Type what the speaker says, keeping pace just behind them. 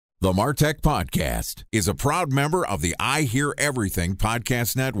The MarTech Podcast is a proud member of the I Hear Everything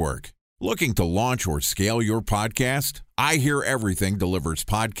Podcast Network. Looking to launch or scale your podcast? I Hear Everything delivers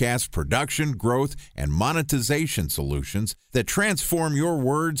podcast production, growth, and monetization solutions that transform your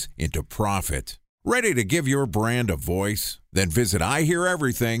words into profit. Ready to give your brand a voice? Then visit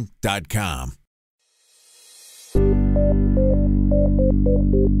iheareverything.com.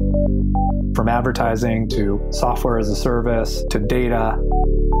 From advertising to software as a service to data.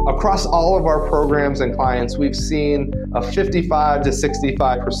 Across all of our programs and clients, we've seen a 55 to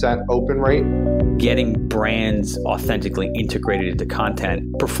 65% open rate. Getting brands authentically integrated into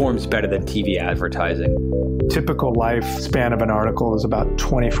content performs better than TV advertising. Typical lifespan of an article is about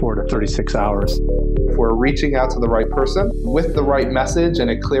 24 to 36 hours. If we're reaching out to the right person with the right message and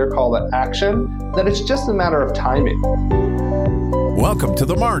a clear call to action, then it's just a matter of timing. Welcome to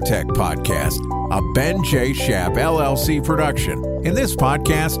the MarTech Podcast, a Ben J. Shap LLC production. In this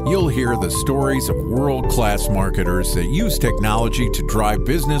podcast, you'll hear the stories of world-class marketers that use technology to drive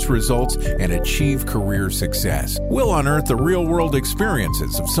business results and achieve career success. We'll unearth the real-world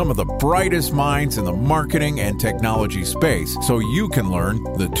experiences of some of the brightest minds in the marketing and technology space so you can learn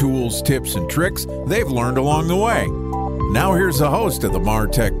the tools, tips, and tricks they've learned along the way. Now here's the host of the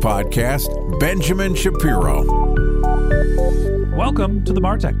MarTech Podcast, Benjamin Shapiro. Welcome to the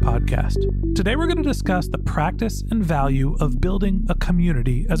MarTech Podcast. Today we're going to discuss the practice and value of building a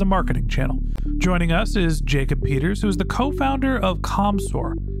community as a marketing channel. Joining us is Jacob Peters, who is the co-founder of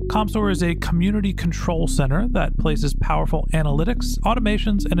ComSoar. ComSoar is a community control center that places powerful analytics,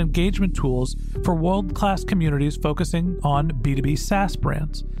 automations, and engagement tools for world-class communities focusing on B2B SaaS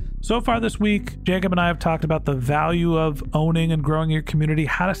brands. So far this week, Jacob and I have talked about the value of owning and growing your community,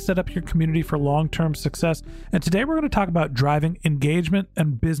 how to set up your community for long-term success, and today we're going to talk about driving engagement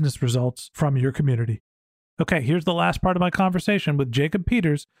and business results from your community. Okay, here's the last part of my conversation with Jacob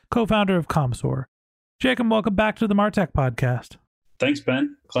Peters, co-founder of ComSoar. Jacob, welcome back to the MarTech Podcast. Thanks,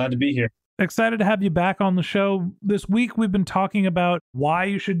 Ben. Glad to be here. Excited to have you back on the show. This week, we've been talking about why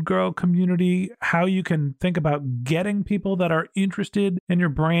you should grow a community, how you can think about getting people that are interested in your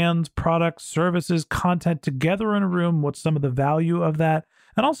brands, products, services, content together in a room, what's some of the value of that,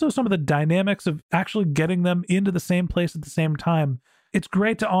 and also some of the dynamics of actually getting them into the same place at the same time. It's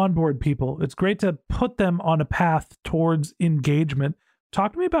great to onboard people. It's great to put them on a path towards engagement.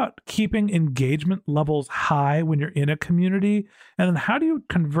 Talk to me about keeping engagement levels high when you're in a community, and then how do you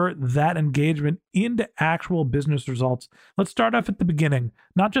convert that engagement into actual business results? Let's start off at the beginning,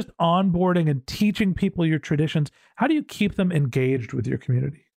 not just onboarding and teaching people your traditions. How do you keep them engaged with your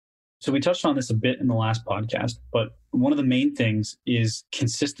community? So we touched on this a bit in the last podcast, but one of the main things is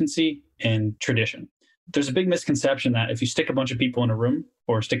consistency and tradition. There's a big misconception that if you stick a bunch of people in a room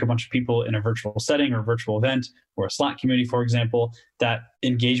or stick a bunch of people in a virtual setting or a virtual event or a Slack community, for example, that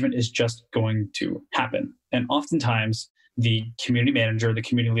engagement is just going to happen. And oftentimes the community manager, the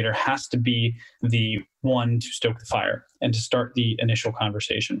community leader has to be the one to stoke the fire and to start the initial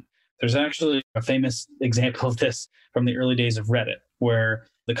conversation. There's actually a famous example of this from the early days of Reddit, where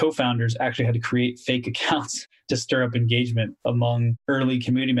the co-founders actually had to create fake accounts to stir up engagement among early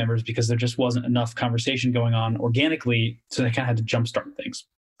community members because there just wasn't enough conversation going on organically. So they kind of had to jumpstart things.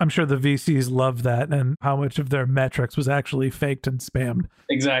 I'm sure the VCs love that and how much of their metrics was actually faked and spammed.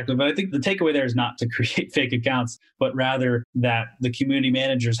 Exactly. But I think the takeaway there is not to create fake accounts, but rather that the community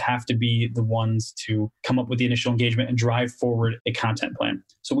managers have to be the ones to come up with the initial engagement and drive forward a content plan.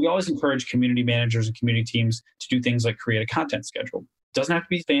 So we always encourage community managers and community teams to do things like create a content schedule. It doesn't have to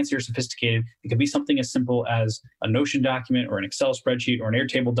be fancy or sophisticated. It could be something as simple as a Notion document or an Excel spreadsheet or an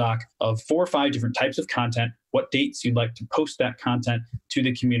Airtable doc of 4 or 5 different types of content, what dates you'd like to post that content to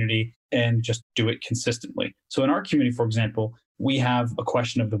the community, and just do it consistently. So in our community, for example, we have a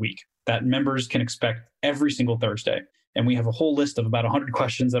question of the week that members can expect every single Thursday. And we have a whole list of about 100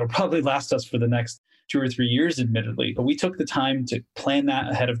 questions that'll probably last us for the next 2 or 3 years, admittedly. But we took the time to plan that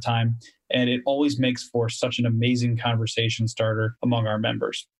ahead of time. And it always makes for such an amazing conversation starter among our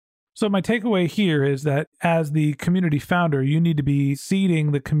members. So my takeaway here is that as the community founder, you need to be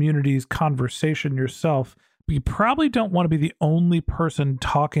seeding the community's conversation yourself. But you probably don't want to be the only person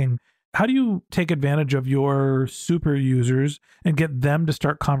talking. How do you take advantage of your super users and get them to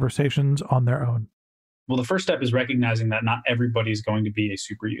start conversations on their own? Well, the first step is recognizing that not everybody is going to be a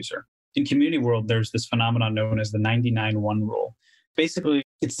super user. In community world, there's this phenomenon known as the 99-1 rule. Basically,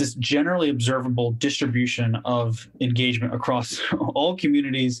 it's this generally observable distribution of engagement across all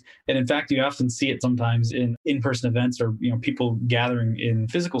communities. And in fact, you often see it sometimes in in-person events or people gathering in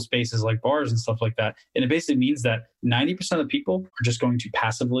physical spaces like bars and stuff like that. And it basically means that 90% of the people are just going to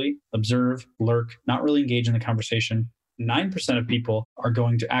passively observe, lurk, not really engage in the conversation. 9% of people are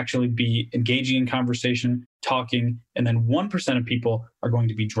going to actually be engaging in conversation, talking, and then 1% of people are going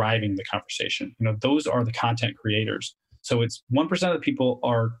to be driving the conversation. Those are the content creators. So it's 1% of the people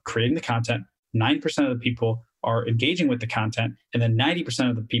are creating the content, 9% of the people are engaging with the content, and then 90%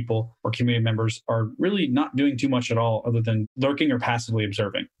 of the people or community members are really not doing too much at all other than lurking or passively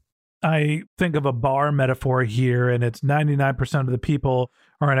observing. I think of a bar metaphor here, and it's 99% of the people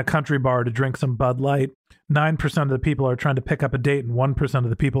are in a country bar to drink some Bud Light. 9% of the people are trying to pick up a date, and 1% of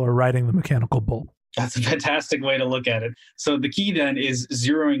the people are riding the mechanical bull. That's a fantastic way to look at it. So the key then is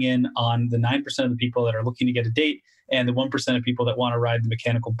zeroing in on the 9% of the people that are looking to get a date and the 1% of people that want to ride the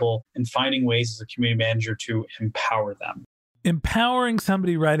mechanical bull, and finding ways as a community manager to empower them. Empowering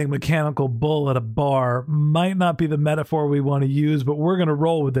somebody riding mechanical bull at a bar might not be the metaphor we want to use, but we're going to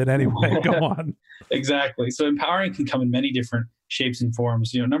roll with it anyway. Go on. Exactly. So empowering can come in many different shapes and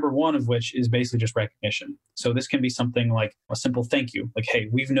forms, number one of which is basically just recognition. So this can be something like a simple thank you. Like, hey,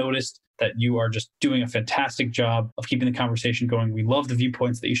 we've noticed that you are just doing a fantastic job of keeping the conversation going. We love the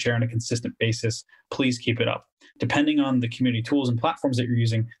viewpoints that you share on a consistent basis. Please keep it up. Depending on the community tools and platforms that you're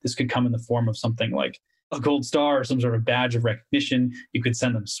using, this could come in the form of something like a gold star or some sort of badge of recognition. You could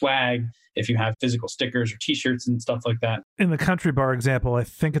send them swag if you have physical stickers or t-shirts and stuff like that. In the country bar example, I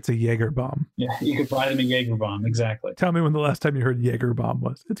think it's a Jaeger bomb. Yeah, you could buy them a Jaeger bomb. Exactly. Tell me when the last time you heard Jaeger bomb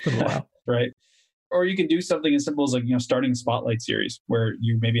was. It's been a while. Right. Or you can do something as simple as starting a spotlight series where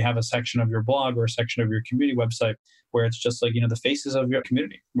you maybe have a section of your blog or a section of your community website where it's just like, the faces of your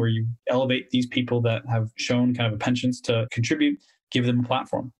community, where you elevate these people that have shown kind of a penchant to contribute, give them a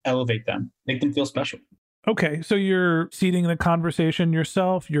platform, elevate them, make them feel special. Okay, so you're seeding the conversation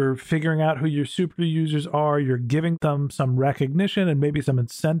yourself, you're figuring out who your super users are, you're giving them some recognition and maybe some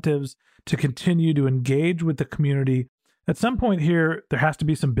incentives to continue to engage with the community. At some point here, there has to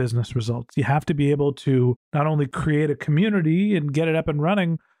be some business results. You have to be able to not only create a community and get it up and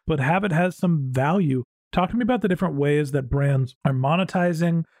running, but have it has some value. Talk to me about the different ways that brands are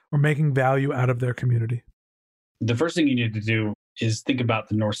monetizing or making value out of their community. The first thing you need to do is think about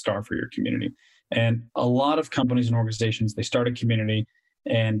the North Star for your community. And a lot of companies and organizations, they start a community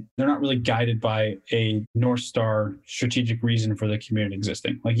and they're not really guided by a North Star strategic reason for the community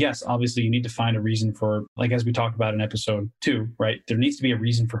existing. Like, yes, obviously you need to find a reason for, like, as we talked about in episode 2, right? There needs to be a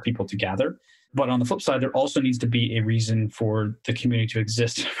reason for people to gather. But on the flip side, there also needs to be a reason for the community to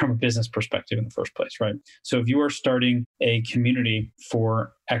exist from a business perspective in the first place, right? So if you are starting a community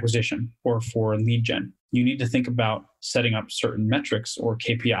for acquisition or for lead gen, you need to think about setting up certain metrics or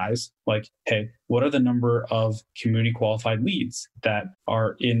KPIs like, hey, what are the number of community qualified leads that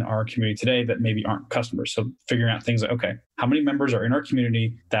are in our community today that maybe aren't customers? So figuring out things like, okay, how many members are in our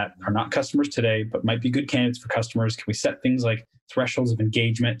community that are not customers today, but might be good candidates for customers? Can we set things like thresholds of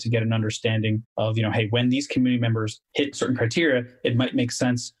engagement to get an understanding of, hey, when these community members hit certain criteria, it might make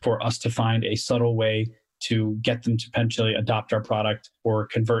sense for us to find a subtle way to get them to potentially adopt our product or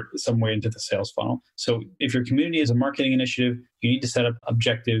convert some way into the sales funnel. So if your community is a marketing initiative, you need to set up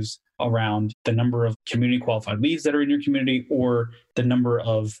objectives around the number of community qualified leads that are in your community or the number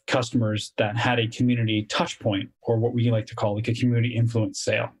of customers that had a community touch point, or what we like to call like a community influence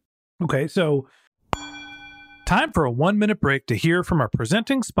sale. Okay, so time for a 1-minute break to hear from our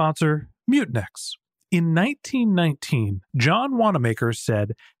presenting sponsor, Mutinex. In 1919, John Wanamaker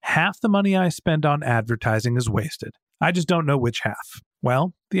said, "Half the money I spend on advertising is wasted. I just don't know which half."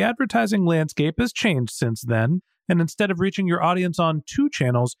 Well, the advertising landscape has changed since then, and instead of reaching your audience on 2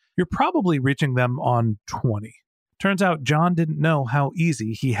 channels, you're probably reaching them on 20. Turns out John didn't know how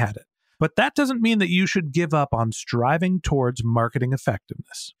easy he had it. But that doesn't mean that you should give up on striving towards marketing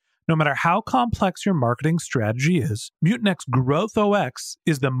effectiveness. No matter how complex your marketing strategy is, Mutinex GrowthOS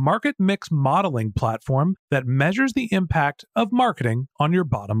is the market mix modeling platform that measures the impact of marketing on your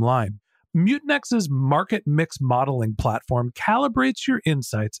bottom line. Mutinex's market mix modeling platform calibrates your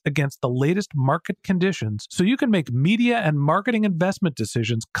insights against the latest market conditions so you can make media and marketing investment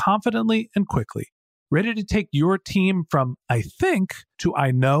decisions confidently and quickly. Ready to take your team from I think to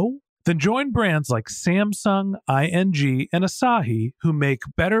I know? Then join brands like Samsung, ING, and Asahi who make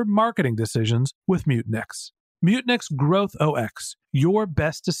better marketing decisions with Mutinex. Mutinex GrowthOS. Your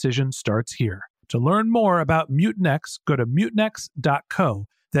best decision starts here. To learn more about Mutinex, go to mutinex.co.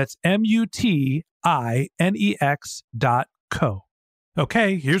 That's MUTINEX.co.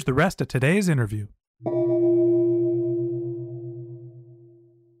 Okay, here's the rest of today's interview.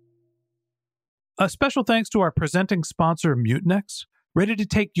 A special thanks to our presenting sponsor, Mutinex. Ready to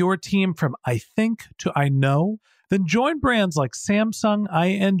take your team from I think to I know? Then join brands like Samsung,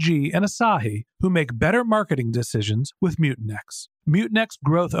 ING, and Asahi who make better marketing decisions with Mutinex. Mutinex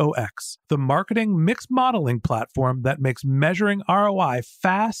Growth OS, the marketing mix modeling platform that makes measuring ROI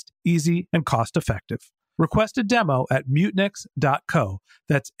fast, easy, and cost-effective. Request a demo at Mutinex.co.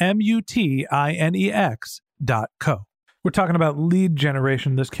 That's Mutinex.co. We're talking about lead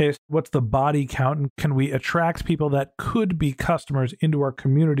generation in this case. What's the body count, and can we attract people that could be customers into our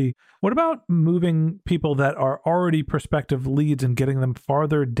community? What about moving people that are already prospective leads and getting them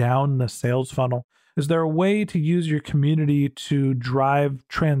farther down the sales funnel? Is there a way to use your community to drive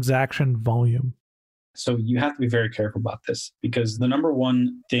transaction volume? So you have to be very careful about this, because the number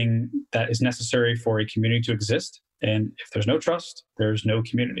one thing that is necessary for a community to exist, and if there's no trust, there's no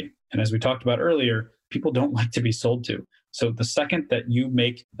community. And as we talked about earlier, people don't like to be sold to. So the second that you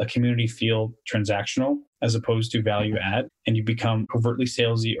make a community feel transactional as opposed to value add, and you become overtly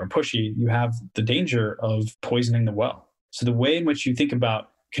salesy or pushy, you have the danger of poisoning the well. So the way in which you think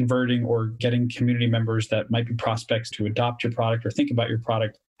about converting or getting community members that might be prospects to adopt your product or think about your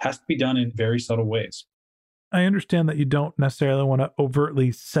product has to be done in very subtle ways. I understand that you don't necessarily want to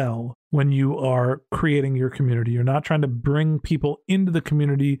overtly sell when you are creating your community. You're not trying to bring people into the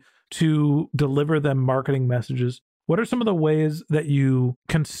community to deliver them marketing messages. What are some of the ways that you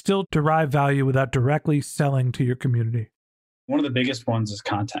can still derive value without directly selling to your community? One of the biggest ones is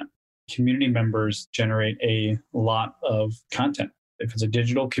content. Community members generate a lot of content. If it's a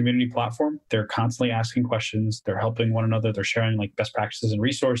digital community platform, they're constantly asking questions, they're helping one another, they're sharing like best practices and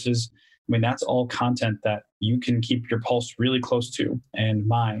resources. I mean, that's all content that you can keep your pulse really close to and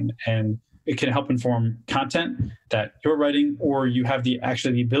mine. And it can help inform content that you're writing, or you have the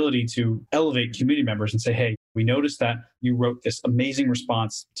ability to elevate community members and say, hey, we noticed that you wrote this amazing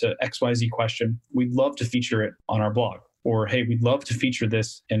response to XYZ question. We'd love to feature it on our blog. Or, hey, we'd love to feature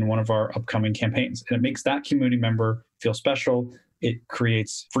this in one of our upcoming campaigns. And it makes that community member feel special. It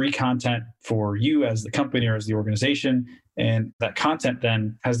creates free content for you as the company or as the organization. And that content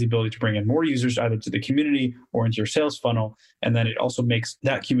then has the ability to bring in more users either to the community or into your sales funnel. And then it also makes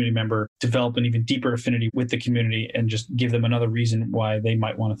that community member develop an even deeper affinity with the community and just give them another reason why they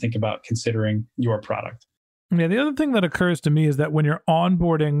might want to think about considering your product. Yeah, the other thing that occurs to me is that when you're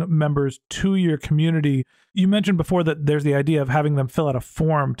onboarding members to your community, you mentioned before that there's the idea of having them fill out a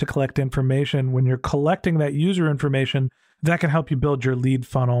form to collect information. When you're collecting that user information, that can help you build your lead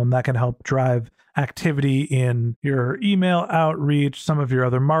funnel, and that can help drive activity in your email outreach, some of your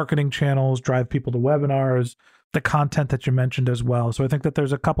other marketing channels, drive people to webinars, the content that you mentioned as well. So I think that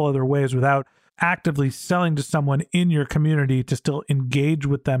there's a couple other ways without actively selling to someone in your community to still engage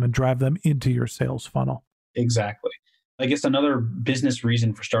with them and drive them into your sales funnel. Exactly. I guess another business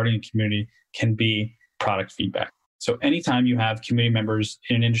reason for starting a community can be product feedback. So anytime you have community members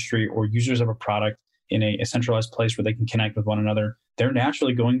in an industry or users of a product in a centralized place where they can connect with one another, they're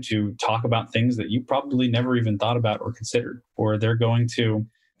naturally going to talk about things that you probably never even thought about or considered, or they're going to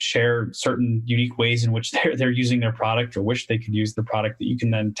share certain unique ways in which they're using their product or wish they could use the product that you can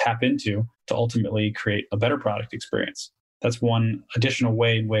then tap into to ultimately create a better product experience. That's one additional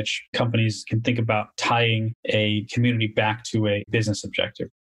way in which companies can think about tying a community back to a business objective.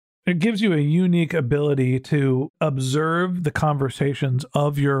 It gives you a unique ability to observe the conversations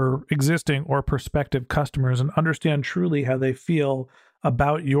of your existing or prospective customers and understand truly how they feel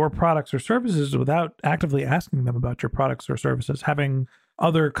about your products or services without actively asking them about your products or services. Having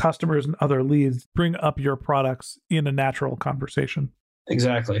other customers and other leads bring up your products in a natural conversation.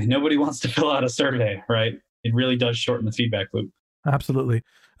 Exactly. Nobody wants to fill out a survey, right? It really does shorten the feedback loop. Absolutely.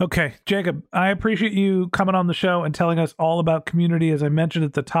 Okay, Jacob, I appreciate you coming on the show and telling us all about community. As I mentioned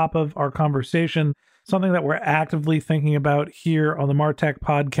at the top of our conversation, something that we're actively thinking about here on the Martech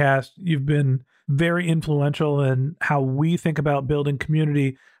podcast. You've been very influential in how we think about building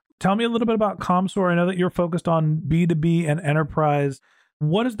community. Tell me a little bit about ComScore. I know that you're focused on B2B and enterprise.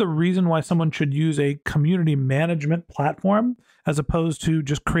 What is the reason why someone should use a community management platform as opposed to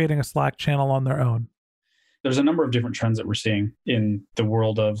just creating a Slack channel on their own? There's a number of different trends that we're seeing in the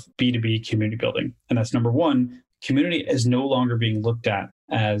world of B2B community building. And that's number one, community is no longer being looked at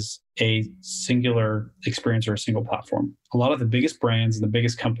as a singular experience or a single platform. A lot of the biggest brands and the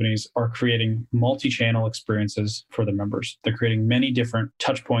biggest companies are creating multi-channel experiences for their members. They're creating many different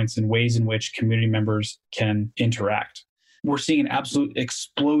touch points and ways in which community members can interact. We're seeing an absolute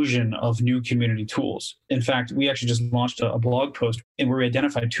explosion of new community tools. In fact, we actually just launched a blog post and we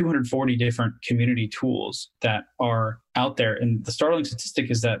identified 240 different community tools that are out there. And the startling statistic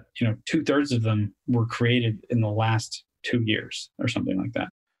is that, 2/3 of them were created in the last 2 years or something like that.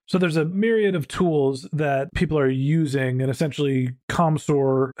 So there's a myriad of tools that people are using, and essentially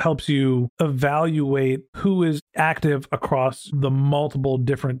ComScore helps you evaluate who is active across the multiple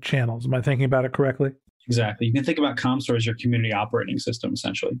different channels. Am I thinking about it correctly? Exactly. You can think about ComScore as your community operating system,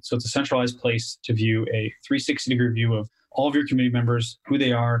 essentially. So it's a centralized place to view a 360-degree view of all of your community members, who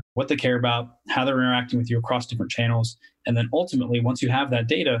they are, what they care about, how they're interacting with you across different channels. And then ultimately, once you have that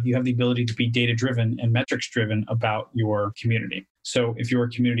data, you have the ability to be data-driven and metrics-driven about your community. So if your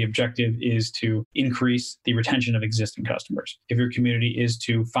community objective is to increase the retention of existing customers, if your community is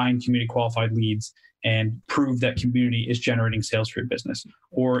to find community qualified leads and prove that community is generating sales for your business,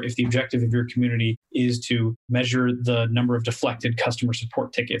 or if the objective of your community is to measure the number of deflected customer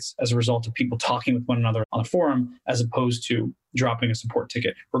support tickets as a result of people talking with one another on a forum, as opposed to dropping a support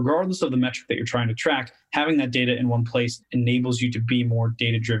ticket. Regardless of the metric that you're trying to track, having that data in one place enables you to be more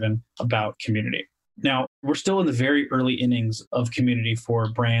data-driven about community. Now, we're still in the very early innings of community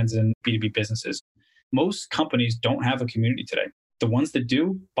for brands and B2B businesses. Most companies don't have a community today. The ones that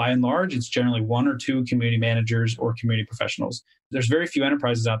do, by and large, it's generally one or two community managers or community professionals. There's very few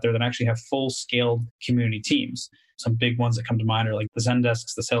enterprises out there that actually have full-scaled community teams. Some big ones that come to mind are like the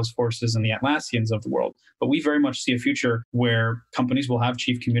Zendesks, the Salesforces, and the Atlassians of the world. But we very much see a future where companies will have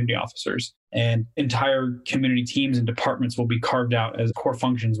chief community officers and entire community teams and departments will be carved out as core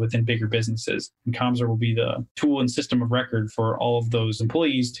functions within bigger businesses. And ComScore will be the tool and system of record for all of those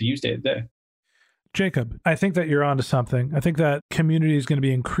employees to use day to day. Jacob, I think that you're onto something. I think that community is going to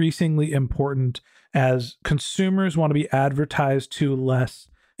be increasingly important as consumers want to be advertised to less.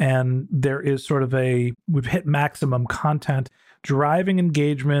 And there is sort of we've hit maximum content. Driving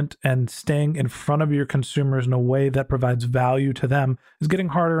engagement and staying in front of your consumers in a way that provides value to them is getting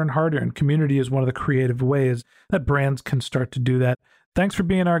harder and harder. And community is one of the creative ways that brands can start to do that. Thanks for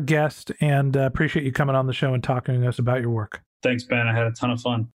being our guest, and appreciate you coming on the show and talking to us about your work. Thanks, Ben. I had a ton of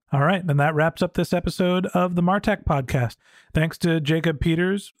fun. All right. And that wraps up this episode of the Martech Podcast. Thanks to Jacob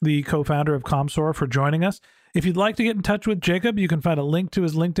Peters, the co-founder of ComScore, for joining us. If you'd like to get in touch with Jacob, you can find a link to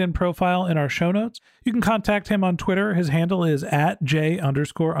his LinkedIn profile in our show notes. You can contact him on Twitter. His handle is @J__CUB.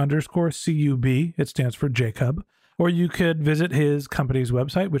 It stands for Jacob. Or you could visit his company's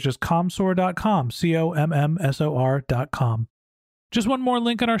website, which is ComScore.com, COMMSOR.com. Just one more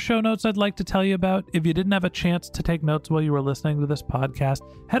link in our show notes I'd like to tell you about. If you didn't have a chance to take notes while you were listening to this podcast,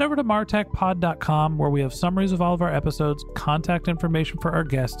 head over to martechpod.com, where we have summaries of all of our episodes, contact information for our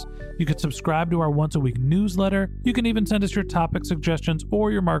guests. You can subscribe to our once-a-week newsletter. You can even send us your topic suggestions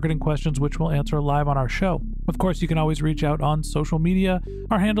or your marketing questions, which we'll answer live on our show. Of course, you can always reach out on social media.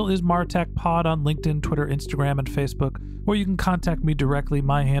 Our handle is martechpod on LinkedIn, Twitter, Instagram, and Facebook, or you can contact me directly.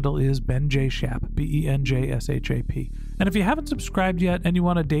 My handle is Ben J. Shap, BenJShap. And if you haven't subscribed yet and you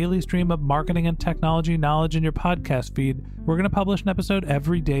want a daily stream of marketing and technology knowledge in your podcast feed, we're going to publish an episode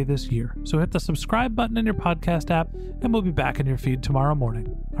every day this year. So hit the subscribe button in your podcast app, and we'll be back in your feed tomorrow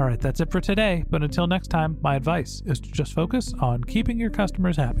morning. All right, that's it for today. But until next time, my advice is to just focus on keeping your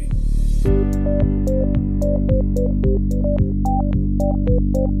customers happy.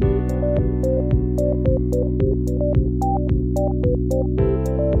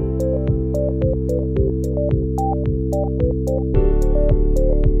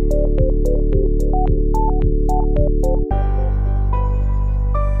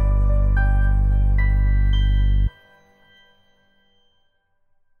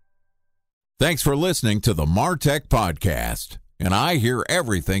 Thanks for listening to the Martech Podcast, an I Hear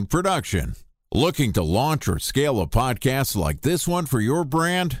Everything production. Looking to launch or scale a podcast like this one for your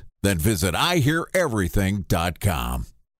brand? Then visit iheareverything.com.